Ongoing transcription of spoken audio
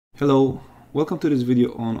Hello, welcome to this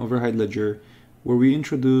video on overhide-ledger, where we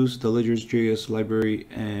introduce the ledgers.js library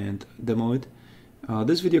and demo it.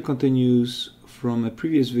 This video continues from a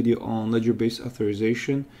previous video on ledger-based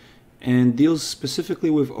authorization and deals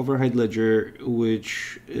specifically with overhide-ledger,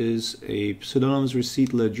 which is a pseudonymous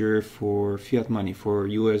receipt ledger for fiat money, for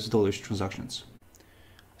US dollars transactions.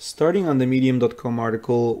 Starting on the medium.com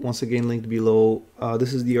article, once again linked below,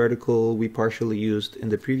 this is the article we partially used in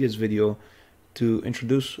the previous video to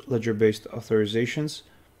introduce ledger-based authorizations.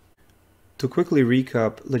 To quickly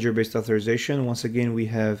recap ledger-based authorization, once again we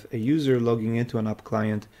have a user logging into an app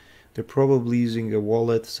client. They're probably using a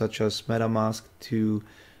wallet such as MetaMask to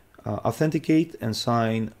authenticate and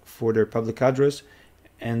sign for their public address,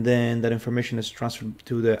 and then that information is transferred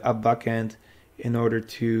to the app backend in order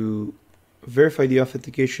to verify the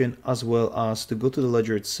authentication as well as to go to the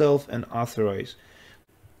ledger itself and authorize.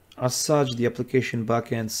 As such, the application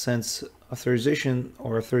backend sends authorization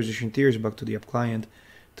or authorization tiers back to the app client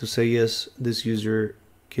to say yes, this user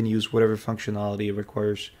can use whatever functionality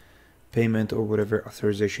requires payment or whatever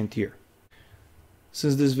authorization tier.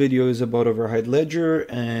 Since this video is about overhide-ledger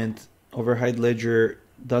and overhide-ledger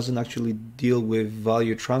doesn't actually deal with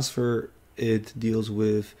value transfer, it deals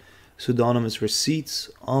with pseudonymous receipts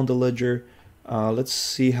on the ledger. Let's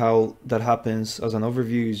see how that happens as an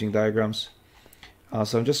overview using diagrams.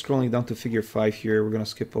 So I'm just scrolling down to figure 5 here. We're going to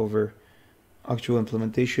skip over actual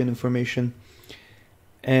implementation information.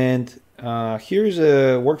 And here's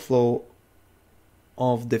a workflow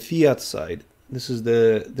of the fiat side. This is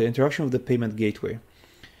the interaction with the payment gateway.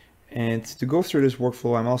 And to go through this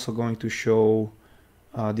workflow, I'm also going to show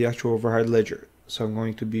the actual overhide-ledger. So I'm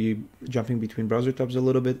going to be jumping between browser tabs a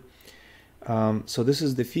little bit. So this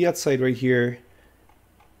is the fiat side right here.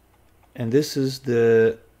 And this is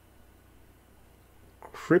the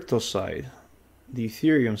crypto side, the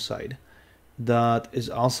Ethereum side, that is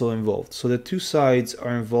also involved. So the two sides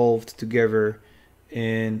are involved together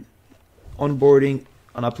in onboarding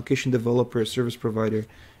an application developer, a service provider,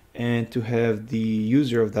 and to have the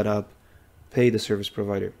user of that app pay the service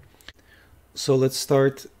provider. So let's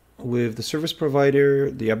start with the service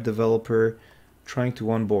provider, the app developer trying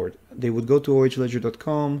to onboard. They would go to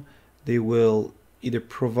overhide-ledger.com. They will either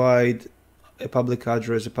provide a public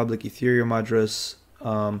address, a public Ethereum address,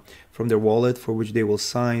 from their wallet, for which they will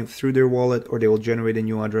sign through their wallet, or they will generate a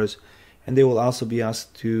new address, and they will also be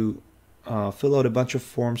asked to fill out a bunch of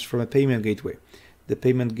forms from a payment gateway. The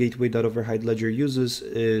payment gateway that overhide-ledger uses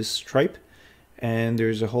is Stripe, and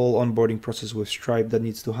there's a whole onboarding process with Stripe that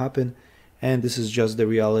needs to happen, and this is just the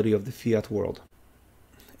reality of the fiat world.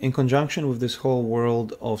 In conjunction with this whole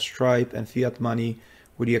world of Stripe and fiat money,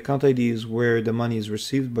 where the account ID is where the money is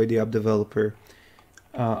received by the app developer,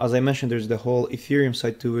 as I mentioned, there's the whole Ethereum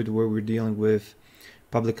side to it, where we're dealing with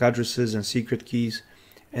public addresses and secret keys.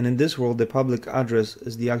 And in this world, the public address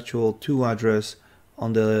is the actual to address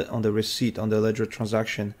on the receipt, on the ledger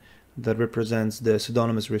transaction, that represents the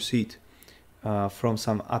pseudonymous receipt from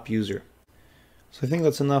some app user. So I think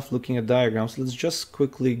that's enough looking at diagrams. Let's just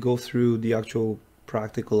quickly go through the actual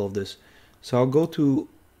practical of this. So I'll go to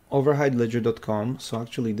overhide-ledger.com. So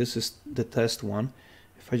actually this is the test one.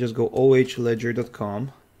 If I just go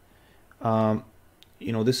ohledger.com,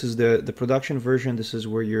 this is the production version. This is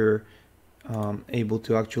where you're able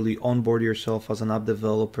to actually onboard yourself as an app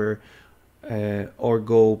developer or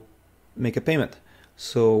go make a payment.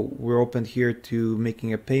 So we're open here to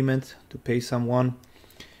making a payment, to pay someone.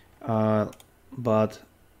 But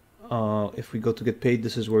if we go to get paid,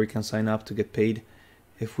 this is where we can sign up to get paid.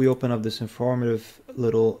 If we open up this informative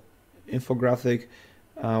little infographic,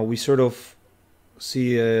 we sort of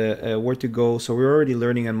see where to go. So we're already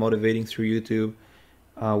learning and motivating through YouTube.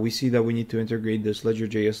 We see that we need to integrate this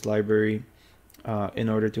ledger.js library in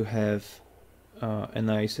order to have a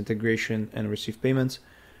nice integration and receive payments.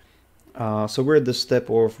 So we're at the step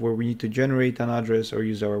of where we need to generate an address or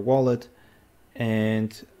use our wallet,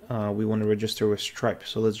 and we want to register with Stripe.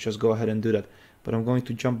 So let's just go ahead and do that. But I'm going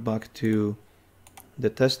to jump back to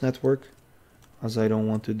the test network, as I don't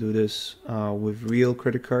want to do this with real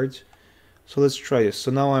credit cards. So let's try this.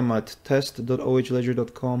 So now I'm at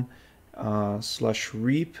test.ohledger.com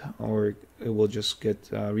 /reap, or it will just get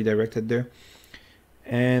redirected there.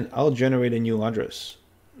 And I'll generate a new address.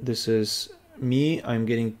 This is me. I'm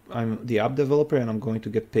the app developer, and I'm going to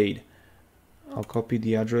get paid. I'll copy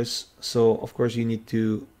the address. So of course you need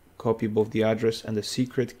to copy both the address and the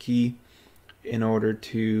secret key in order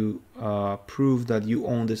to prove that you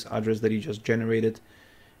own this address that you just generated.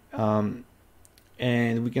 And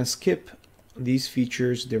we can skip these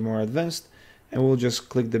features, they're more advanced, and we'll just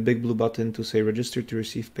click the big blue button to say register to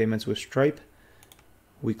receive payments with Stripe.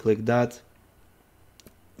 We click that.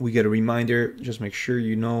 we get a reminder. Just make sure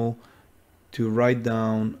you know to write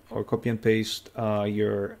down or copy and paste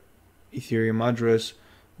your Ethereum address,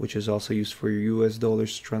 which is also used for your US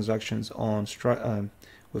dollars transactions on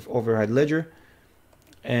with overhide-ledger,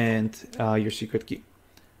 and your secret key.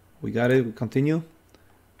 We got it. We continue,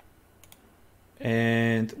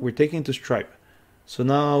 and we're taking to Stripe. So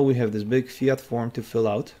now we have this big fiat form to fill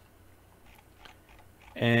out,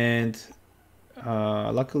 and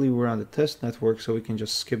luckily we're on the test network, so we can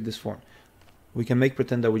just skip this form. We can make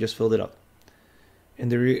pretend that we just filled it out. In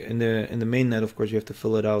the main net, of course, you have to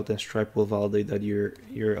fill it out, and Stripe will validate that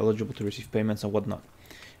you're eligible to receive payments and whatnot,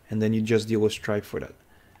 and then you just deal with Stripe for that.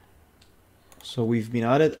 So we've been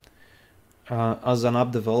added as an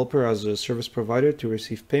app developer, as a service provider to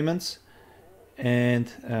receive payments, and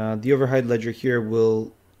the overhide-ledger here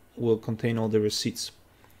will contain all the receipts.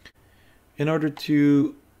 In order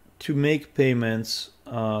to make payments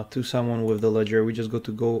to someone with the ledger, we just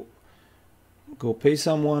go pay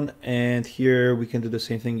someone, and here we can do the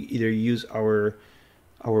same thing. Either use our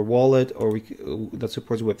wallet, or that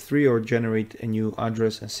supports Web3, or generate a new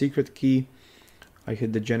address and secret key. I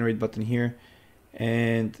hit the generate button here,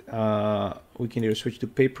 and we can either switch to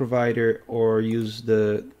pay provider or use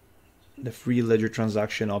the free ledger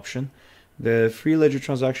transaction option. The free ledger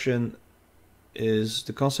transaction is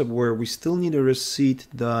the concept where we still need a receipt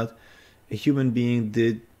that a human being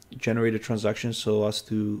did generate a transaction, so as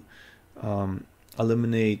to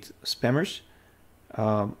eliminate spammers,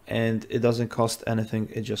 and it doesn't cost anything.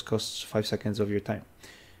 It just costs 5 seconds of your time.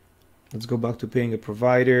 Let's go back to paying a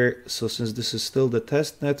provider. So since this is still the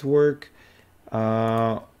test network,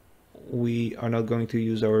 we are not going to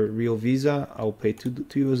use our real Visa. I'll pay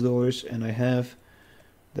 $2 US, and I have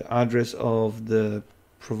the address of the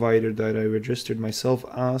provider that I registered myself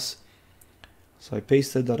as. So I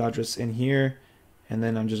pasted that address in here, and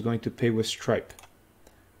then I'm just going to pay with Stripe.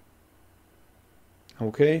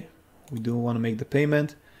 Okay, we do want to make the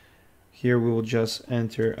payment. Here we will just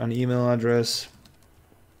enter an email address.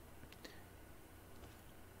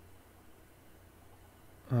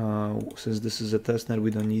 Since this is a testnet,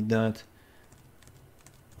 we don't need that.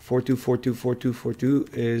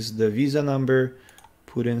 42424242 is the Visa number.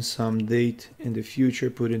 Put in some date in the future.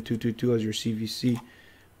 Put in 222 as your CVC.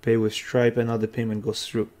 Pay with Stripe, and now the payment goes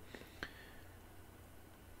through.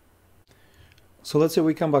 So let's say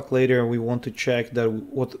we come back later and we want to check that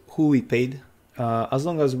who we paid. As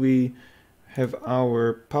long as we have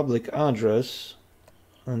our public address,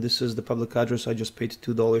 and this is the public address I just paid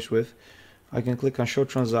 $2 with, I can click on show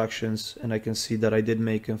transactions, and I can see that I did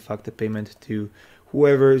make, in fact, a payment to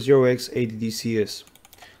whoever 0x8dc is.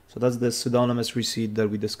 So that's the pseudonymous receipt that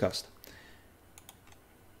we discussed.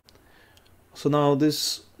 So now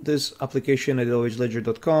this application at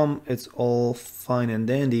overhide-ledger.com, it's all fine and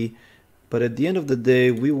dandy. But at the end of the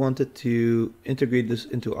day, we wanted to integrate this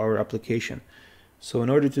into our application. So in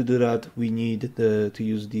order to do that, we need to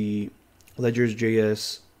use the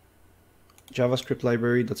ledgers.js JavaScript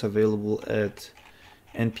library that's available at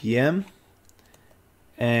npm.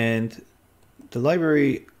 And the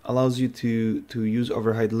library allows you to use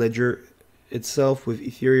overhide-ledger itself with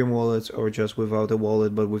Ethereum wallets, or just without a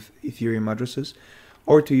wallet but with Ethereum addresses,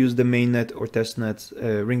 or to use the mainnet or testnet,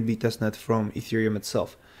 ring-B testnet from Ethereum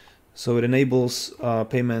itself. So it enables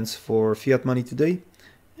payments for fiat money today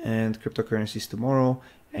and cryptocurrencies tomorrow,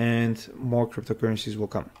 and more cryptocurrencies will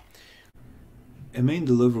come. A main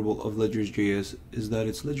deliverable of ledgers.js is that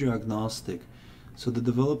it's ledger agnostic, so the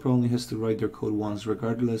developer only has to write their code once,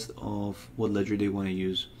 regardless of what ledger they want to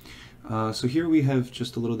use. So here we have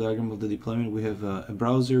just a little diagram of the deployment. We have a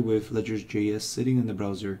browser with ledgers.js sitting in the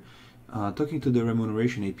browser, talking to the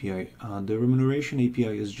remuneration API. The remuneration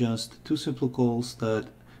API is just two simple calls that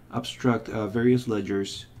abstract various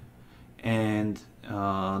ledgers, and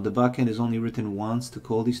the backend is only written once to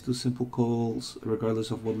call these two simple calls,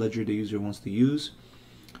 regardless of what ledger the user wants to use,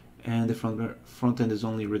 and the front end is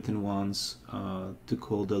only written once to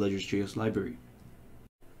call the ledgers.js library.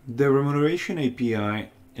 The remuneration API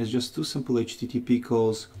is just two simple HTTP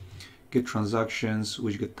calls: get transactions,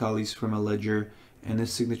 which get tallies from a ledger, and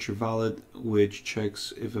is signature valid, which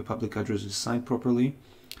checks if a public address is signed properly.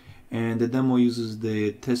 And the demo uses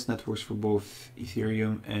the test networks for both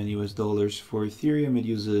Ethereum and US dollars. For Ethereum, it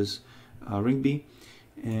uses ring-B,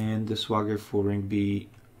 and the Swagger for ring-B.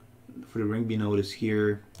 For the ring-B node is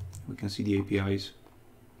here. We can see the APIs.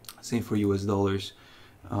 Same for US dollars.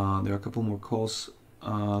 There are a couple more calls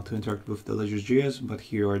to interact with the ledgers.js, but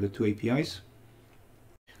here are the two APIs.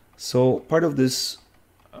 So part of this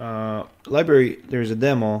library, there's a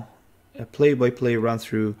demo, a play-by-play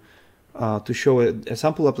run-through to show a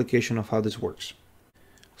sample application of how this works.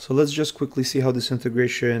 So let's just quickly see how this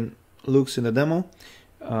integration looks in the demo.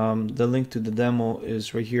 The link to the demo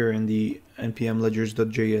is right here in the npm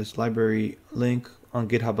ledgers.js library link on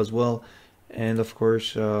GitHub as well. And of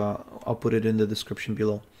course, I'll put it in the description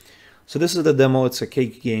below. So this is the demo. It's a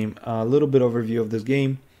cake game. A little bit overview of this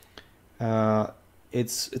game.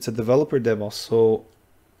 It's a developer demo. So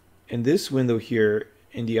in this window here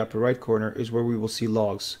in the upper right corner is where we will see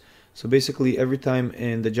logs. So basically every time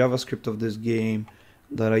in the JavaScript of this game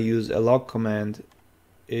that I use a log command,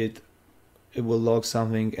 it will log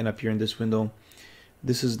something and appear in this window.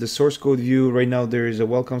 This is the source code view. Right now there is a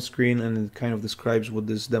welcome screen and it kind of describes what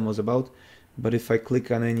this demo is about. But if I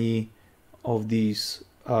click on any of these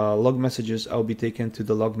log messages, I'll be taken to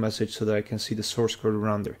the log message so that I can see the source code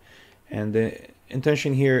around there. And the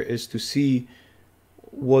intention here is to see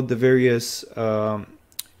what the various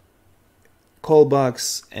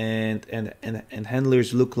callbacks and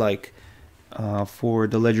handlers look like for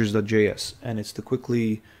the ledgers.js, and it's to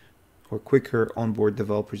quicker onboard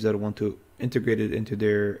developers that want to integrate it into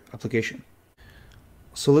their application.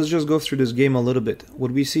 So let's just go through this game a little bit.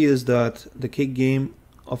 What we see is that the cake game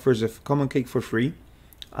offers a common cake for free,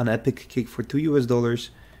 an epic cake for $2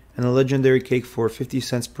 and a legendary cake for 50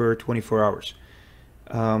 cents per 24 hours.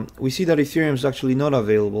 We see that Ethereum is actually not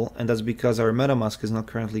available, and that's because our MetaMask is not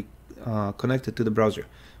currently connected to the browser,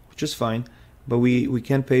 which is fine, but we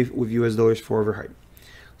can pay with US dollars for overhide.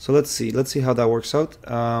 So let's see how that works out.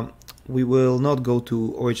 We will not go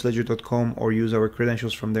to ohledger.com or use our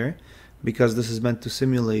credentials from there, because this is meant to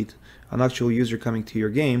simulate an actual user coming to your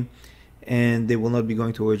game, and they will not be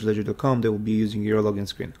going to ohledger.com. They will be using your login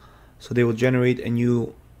screen. So they will generate a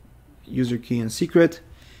new user key and secret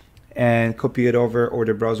and copy it over, or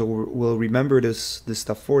the browser will remember this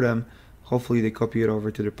stuff for them. Hopefully they copy it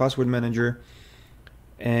over to their password manager.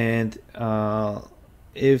 And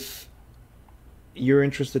if you're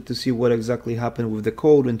interested to see what exactly happened with the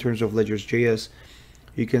code in terms of ledgers.js,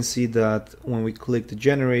 you can see that when we click to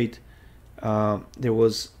generate, there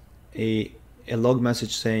was a log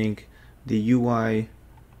message saying the UI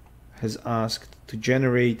has asked to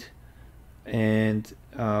generate, and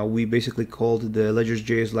we basically called the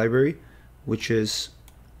ledgers.js library, which is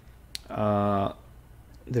the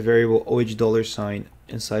variable $OH$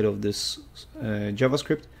 inside of this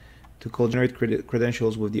JavaScript, to call generate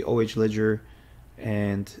credentials with the OH ledger.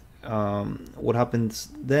 And what happens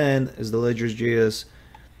then is the ledgers.js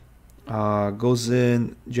goes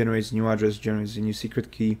in, generates new address, generates a new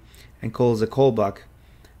secret key, and calls a callback,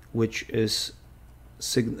 which is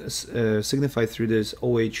signified through this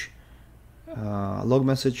OH log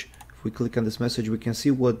message. If we click on this message, we can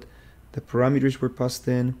see what the parameters were passed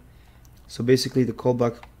in. So basically the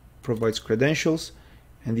callback provides credentials,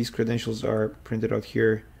 and these credentials are printed out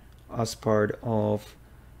here as part of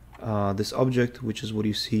this object, which is what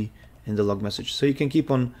you see in the log message. So you can keep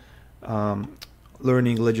on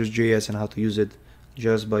learning ledgers.js and how to use it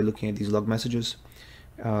just by looking at these log messages.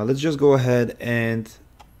 Let's just go ahead and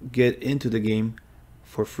get into the game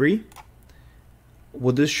for free.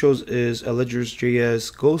 What this shows is a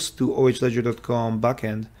ledgers.js goes to ohledger.com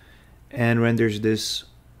backend and renders this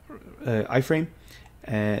iframe.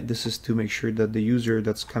 And this is to make sure that the user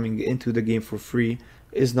that's coming into the game for free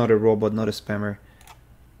is not a robot, not a spammer.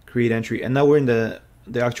 Create entry, and now we're in the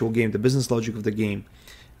actual game, the business logic of the game.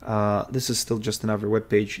 This is still just another web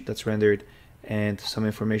page that's rendered, and some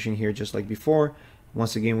information here just like before.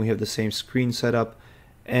 Once again, we have the same screen set up,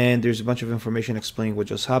 and there's a bunch of information explaining what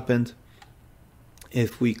just happened.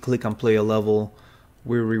 If we click on play a level,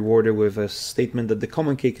 we're rewarded with a statement that the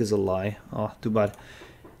common cake is a lie. Oh, too bad.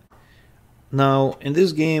 Now in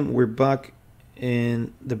this game, we're back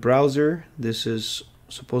in the browser. This is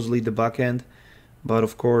supposedly the backend, but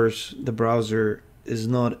of course the browser is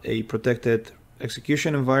not a protected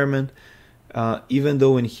execution environment, even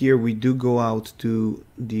though in here we do go out to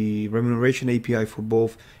the remuneration API for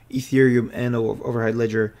both Ethereum and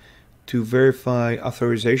overhide-ledger to verify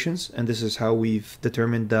authorizations, and this is how we've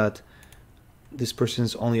determined that this person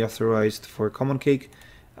is only authorized for common cake.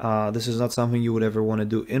 This is not something you would ever want to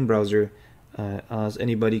do in browser, as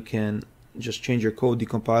anybody can just change your code,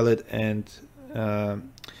 decompile it, and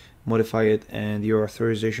modify it, and your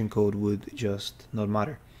authorization code would just not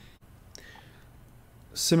matter.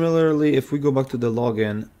 Similarly, if we go back to the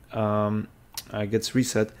login, it gets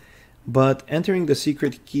reset, but entering the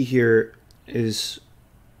secret key here is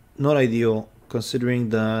not ideal, considering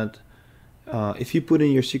that if you put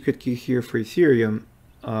in your secret key here for Ethereum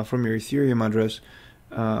from your Ethereum address,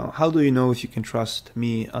 how do you know if you can trust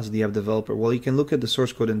me as the app developer? Well, you can look at the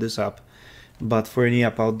source code in this app, but for any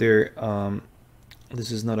app out there,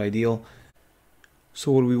 this is not ideal.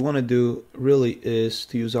 So what we want to do really is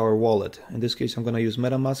to use our wallet. In this case, I'm going to use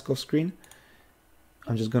MetaMask off screen.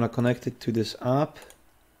 I'm just going to connect it to this app.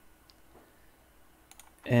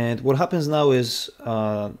 And what happens now is,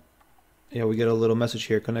 we get a little message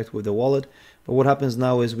here, connect with the wallet. But what happens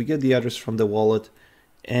now is we get the address from the wallet.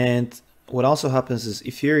 And what also happens is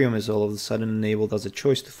Ethereum is all of a sudden enabled as a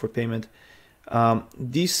choice for payment.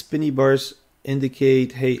 These spinny bars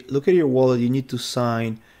indicate, hey, look at your wallet, you need to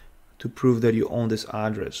sign to prove that you own this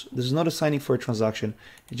address. This is not a signing for a transaction,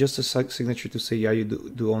 it's just a signature to say, yeah, you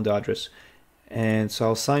do own the address. And so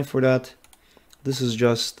I'll sign for that. This is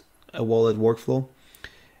just a wallet workflow.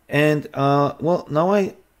 And well, now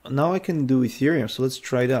I can do Ethereum, so let's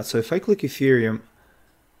try that. So if I click Ethereum,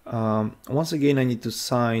 once again I need to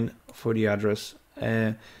sign for the address.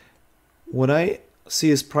 What I see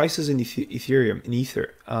is prices in Ethereum, in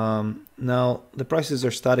Ether. Now the prices are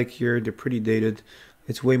static here, they're pretty dated.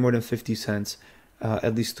 It's way more than 50 cents,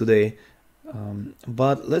 at least today.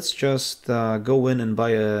 But let's just go in and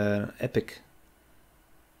buy an Epic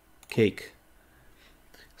cake.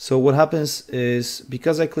 So what happens is,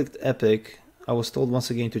 because I clicked Epic, I was told once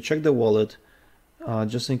again to check the wallet,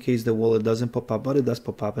 just in case the wallet doesn't pop up, but it does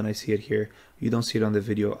pop up and I see it here. You don't see it on the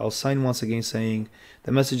video. I'll sign once again, saying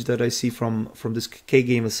the message that I see from this cake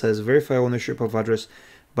game, it says verify ownership of address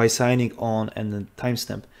by signing on and then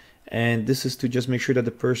timestamp. And this is to just make sure that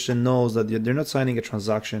the person knows that they're not signing a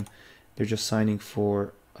transaction, they're just signing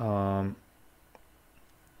for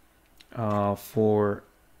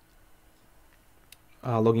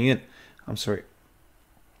logging in. I'm sorry.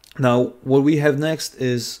 Now what we have next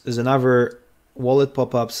is another wallet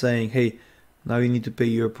pop-up saying, hey, now you need to pay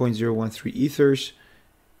your 0.013 ethers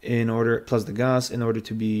in order, plus the gas, in order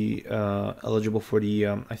to be eligible for the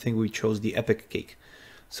I think we chose the Epic cake.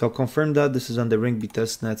 So I'll confirm that. This is on the Ring B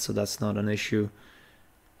testnet, so that's not an issue.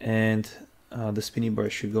 And the spinny bar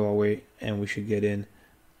should go away and we should get in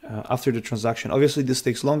after the transaction. Obviously this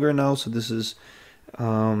takes longer now, so this is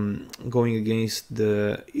going against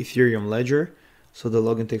the Ethereum ledger, so the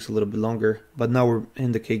login takes a little bit longer, but now we're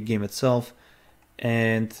in the cake game itself,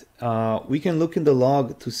 and we can look in the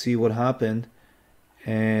log to see what happened.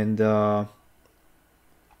 And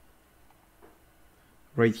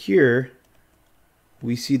right here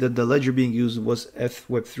we see that the ledger being used was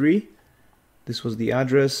FWeb3. This was the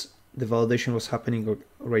address, the validation was happening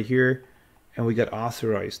right here, and we got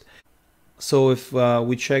authorized. So if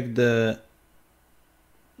we check the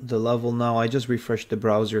level now, I just refreshed the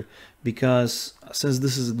browser, because since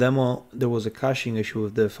this is a demo, there was a caching issue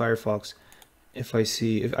with the Firefox. If I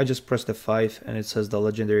just press the 5 and it says the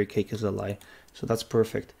legendary cake is a lie, so that's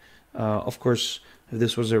perfect. Of course, if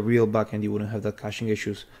this was a real backend, you wouldn't have that caching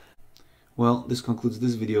issues. Well, this concludes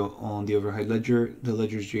this video on the overhide-ledger, the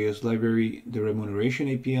ledgers.js library, the remuneration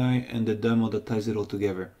API, and the demo that ties it all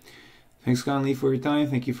together. Thanks kindly for your time.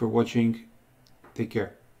 Thank you for watching. Take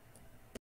care.